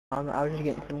I was just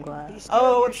getting some glass.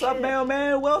 Oh, what's up,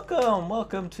 mailman?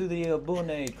 Welcome to the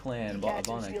Abune clan. He catch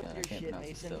and Abune steal clan. I your can't shit, pronounce it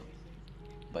Mason. still.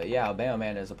 But yeah,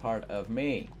 mailman is a part of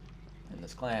me in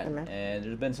this Hey, clan, man. and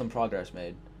there's been some progress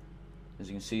made. As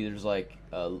you can see, there's like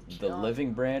the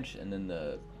living branch and then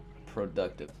the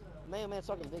productive. Man's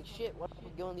talking big shit. Why don't we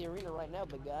go in the arena right now,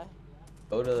 big guy?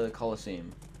 Go to the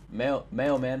Coliseum.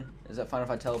 Mailman, is that fine if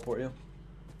I teleport you?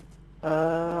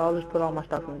 I'll just put all my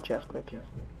stuff in the chest quick.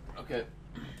 Okay.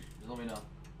 Just let me know.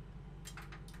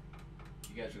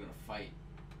 You guys are gonna fight.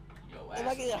 Yo, Am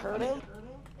I gonna hurt him?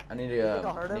 I need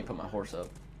to put my horse up.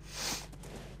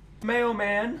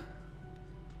 Mailman,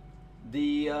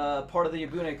 the part of the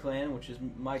Abune clan, which is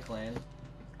my clan,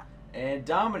 and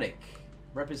Dominic,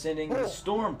 representing the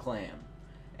Storm clan.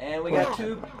 And we got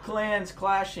two clans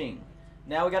clashing.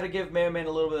 Now we got to give Mailman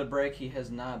a little bit of a break. He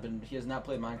has not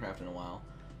played Minecraft in a while,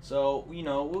 so you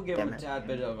know we'll give him a tad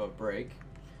bit of a break,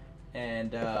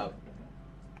 and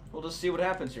we'll just see what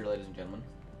happens here, ladies and gentlemen.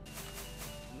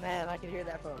 Man, I can hear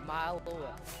that from a mile away.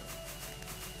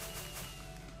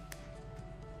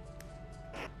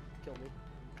 Kill me.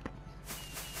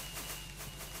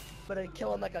 But I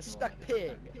kill him like a stuck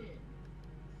pig.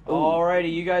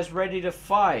 Alrighty, you guys ready to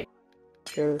fight?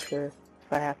 Sure, if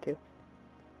I have to.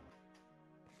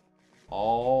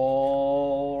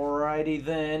 Alrighty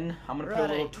then, I'm gonna put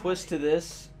a little twist to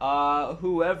this.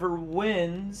 Whoever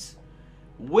wins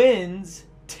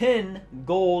 10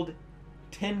 gold.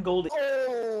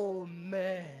 Oh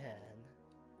man!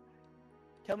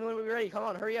 Tell me when we're ready. Come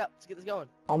on, hurry up. Let's get this going.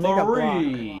 I'll make a block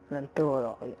 3, and then throw it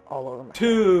all over my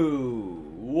 2,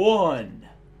 1,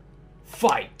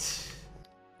 fight!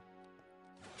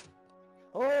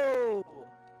 Oh!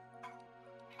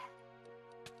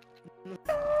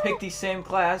 Pick the same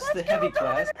class, the heavy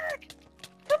class.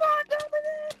 Come on,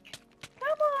 Dominic!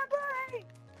 Come on, buddy!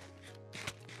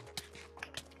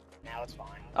 Now it's fine.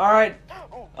 Alright.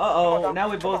 Uh-oh, now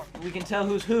we can tell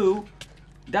who's who.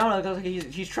 Dominic looks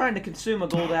like he's trying to consume a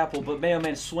gold apple, but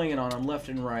Mailman's swinging on him left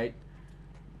and right.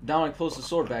 Dominic pulls the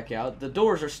sword back out. The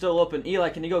doors are still open. Eli,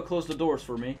 can you go close the doors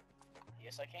for me?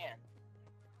 Yes, I can.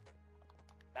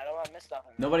 I don't want to miss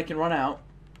nothing. Nobody can run out.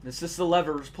 This is the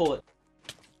lever, just pull it.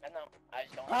 I know. I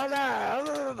just don't. Oh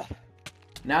no!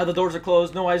 Now the doors are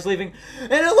closed, nobody's leaving,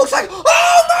 and it looks like, oh,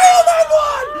 Mailman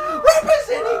won!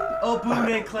 Representing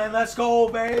Abune clan, let's go,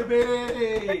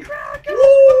 baby!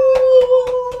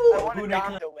 I wanted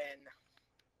Dom to win.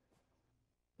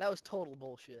 That was total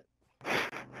bullshit.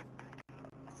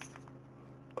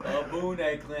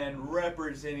 Abune clan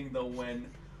representing the win.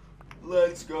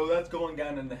 Let's go. That's going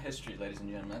down in the history, ladies and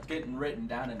gentlemen. That's getting written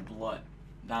down in blood.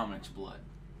 Dominic's blood.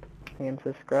 against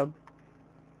the scrub.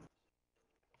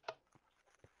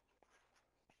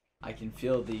 I can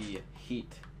feel the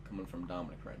heat coming from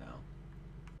Dominic right now.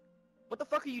 What the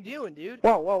fuck are you doing, dude?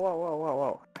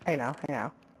 Whoa. Hey now.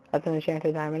 That's an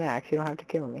enchanted diamond axe. You don't have to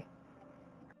kill me.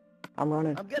 I'm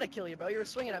running. I'm gonna kill you, bro. You were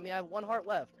swinging at me. I have 1 heart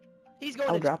left. He's going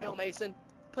I'll to drop jail, him. Mason.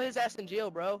 Put his ass in jail,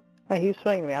 bro. Hey, he was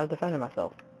swinging me. I was defending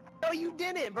myself. No, you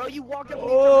didn't, bro. You walked up to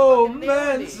me. Oh and man,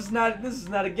 nailed this me. is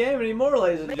not a game anymore,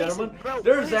 ladies and Mason, gentlemen. bro, put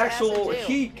There's his ass actual in jail.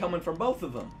 heat coming from both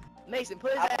of them. Mason,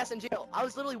 put his ass in jail. I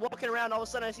was literally walking around. All of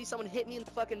a sudden, I see someone hit me in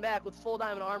the fucking back with full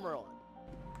diamond armor on.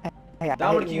 Hey,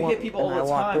 Dominic, I you once, hit people and all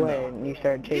the I walked time, away though. and you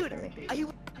started chasing Dude, me. he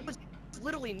was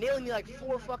literally nailing me like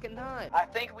 4 fucking times. I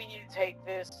think we need to take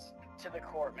this to the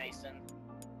court, Mason.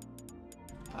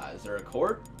 Is there a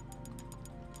court?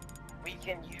 We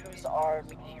can use our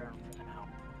meteor for now.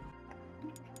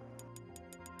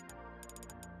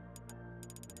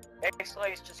 Basically,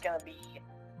 it's just gonna be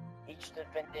each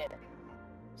defendant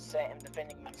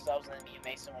defending themselves, and then me and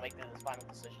Mason will make the final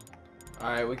decision. All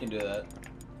right, we can do that.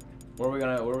 Where are we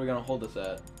gonna hold this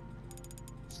at?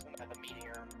 At the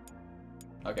meteor.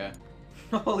 Okay.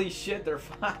 Holy shit, they're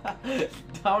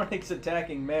Dominic's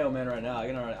attacking Mailman right now. I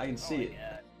can see it.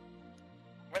 Yeah.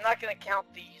 We're not gonna count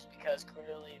these because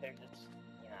clearly they're just,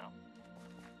 you know,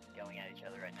 going at each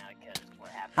other right now because what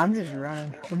happened. I'm just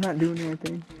running. I'm not doing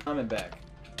anything. Coming back.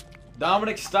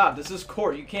 Dominic, stop. This is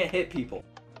court. You can't hit people.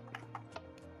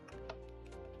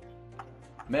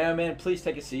 Man, please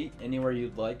take a seat anywhere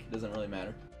you'd like. It doesn't really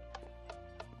matter.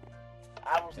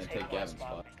 I will Gonna take take one Gavin's spot.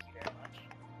 spot. Thank you very much.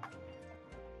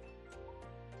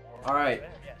 All right.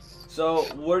 Yes. So,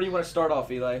 where do you want to start off,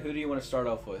 Eli? Who do you want to start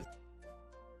off with?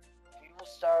 We will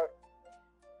start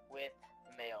with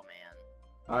Mailman.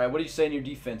 All right. What do you say in your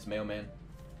defense, Mailman?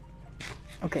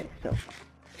 Okay, so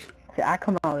see, I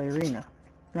come out of the arena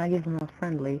and I give him a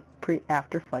friendly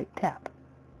after fight tap,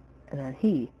 and then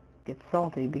he gets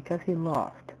salty because he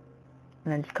lost,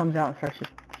 and then just comes out and starts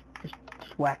just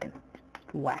whacking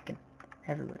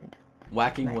everybody.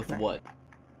 Whacking Nice, with nice. what?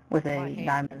 With My a hand.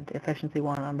 diamond efficiency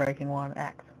 1, unbreaking 1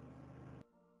 axe.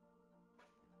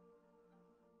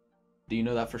 Do you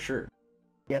know that for sure?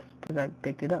 Yes, because I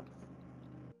picked it up.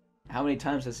 How many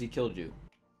times has he killed you?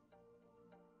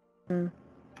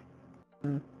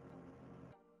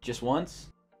 Just once?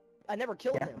 I never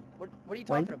killed Yeah. him. What are you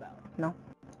talking Wait. about? No.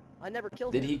 I never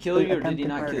killed Did him. he kill you or did he Attempted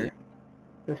not kill murder. you?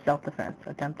 It was self-defense.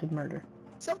 Attempted murder.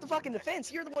 Self-fucking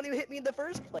defense. You're the one who hit me in the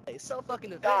first place. Self-fucking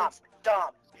Dom, defense.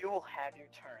 Dom, you will have your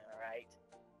turn,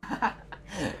 alright?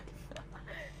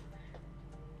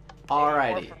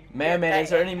 Alrighty. Man, is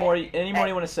there any more you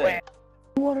want to say?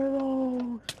 What are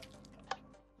those?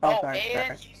 Oh, sorry.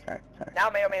 and now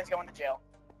Mayo Man's going to jail.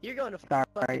 You're going to Sorry,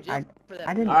 fucking jail for that.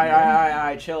 I didn't.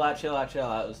 Alright, chill out.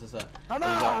 This is Come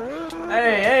on!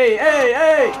 Hey!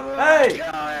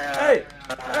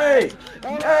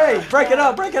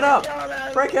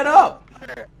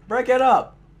 Break it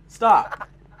up! Stop!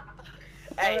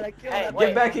 Hey, Get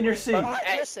Get back in your seat. Alright,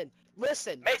 Hey. listen.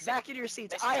 Mason, Back in your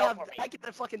seats. Mason, I go have for me. back in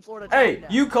the fucking Florida. Hey, now.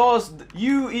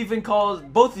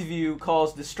 both of you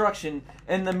caused destruction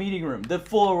in the meeting room. The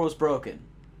floor was broken.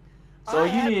 So I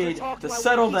you have need talk to my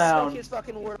settle word. He spoke down. his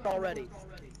fucking word already.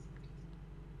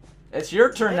 It's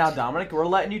your turn now, Dominic. We're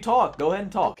letting you talk. Go ahead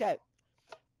and talk. Okay.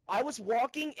 I was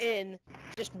walking in,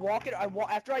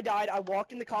 after I died, I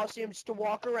walked in the costume just to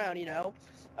walk around, you know.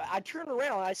 I turn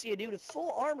around and I see a dude with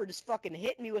full armor just fucking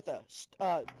hitting me with a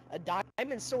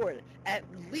diamond sword at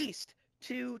least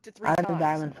 2 to 3 I times. had a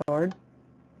diamond sword.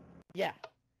 Yeah.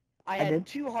 I I had did.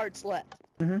 2 hearts left.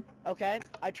 Mhm. Okay?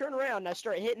 I turn around and I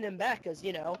start hitting him back because,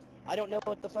 you know, I don't know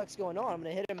what the fuck's going on. I'm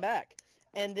going to hit him back.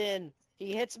 And then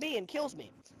he hits me and kills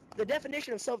me. The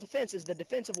definition of self-defense is the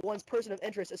defense of one's person of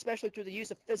interest, especially through the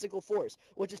use of physical force,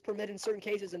 which is permitted in certain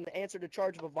cases in the answer to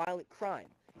charge of a violent crime.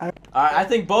 Alright, I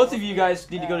think both of you guys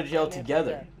need to go to jail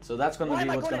together. So that's going to Why be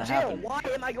am I what's going going to to jail? happen. Why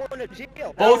am I going to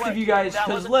jail? Both of you guys, that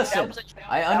because was a- listen, that was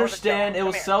a- I that was a understand joke. it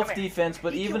was Come here, self-defense,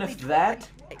 but He even killed if me that...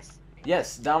 twice.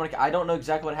 Yes, Dominic, I don't know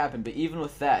exactly what happened, but even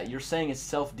with that, you're saying it's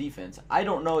self-defense. I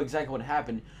don't know exactly what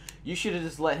happened. You should have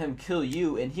just let him kill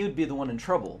you, and he would be the one in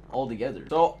trouble altogether.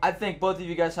 So I think both of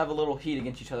you guys have a little heat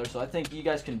against each other, so I think you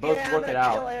guys can both Yeah, work I'm it gonna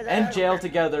out. kill his And ass. jail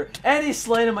together. And he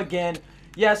slayed him again.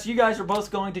 Yes, you guys are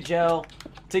both going to jail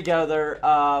together,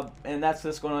 and that's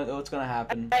just what's gonna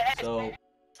happen. So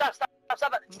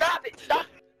Stop it!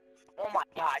 Oh my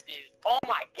god, dude. Oh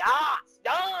my god,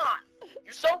 Don!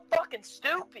 You're so fucking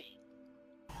stupid.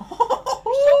 You're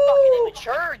so fucking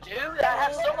immature, dude. That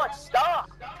has so much stuff.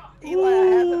 Eli, I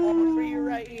have it all for you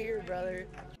right here, brother.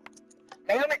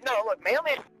 Mailman, no, look,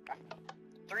 Mailman.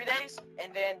 3 days,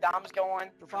 and then Dom's going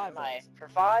For 5 days. for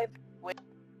 5 with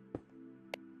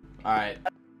alright.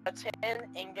 a 10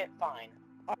 ingot fine.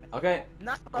 Okay,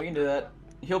 Not we can do that.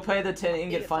 He'll pay the 10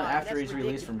 ingot fine after he's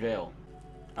released from jail.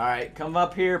 Alright, come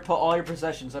up here, put all your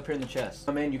possessions up here in the chest.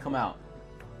 Come in, you come out.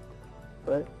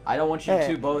 But I don't want you Hey,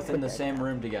 two both in put the that same down.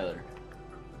 room together.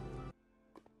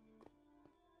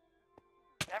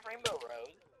 That Rainbow Road.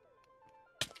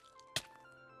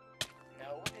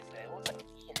 No, what is that? It looks like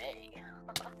DNA.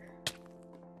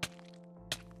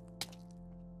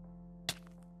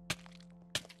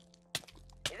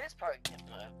 It is probably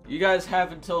You guys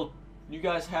have until you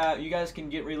guys can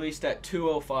get released at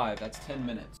 2:05. That's 10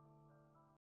 minutes.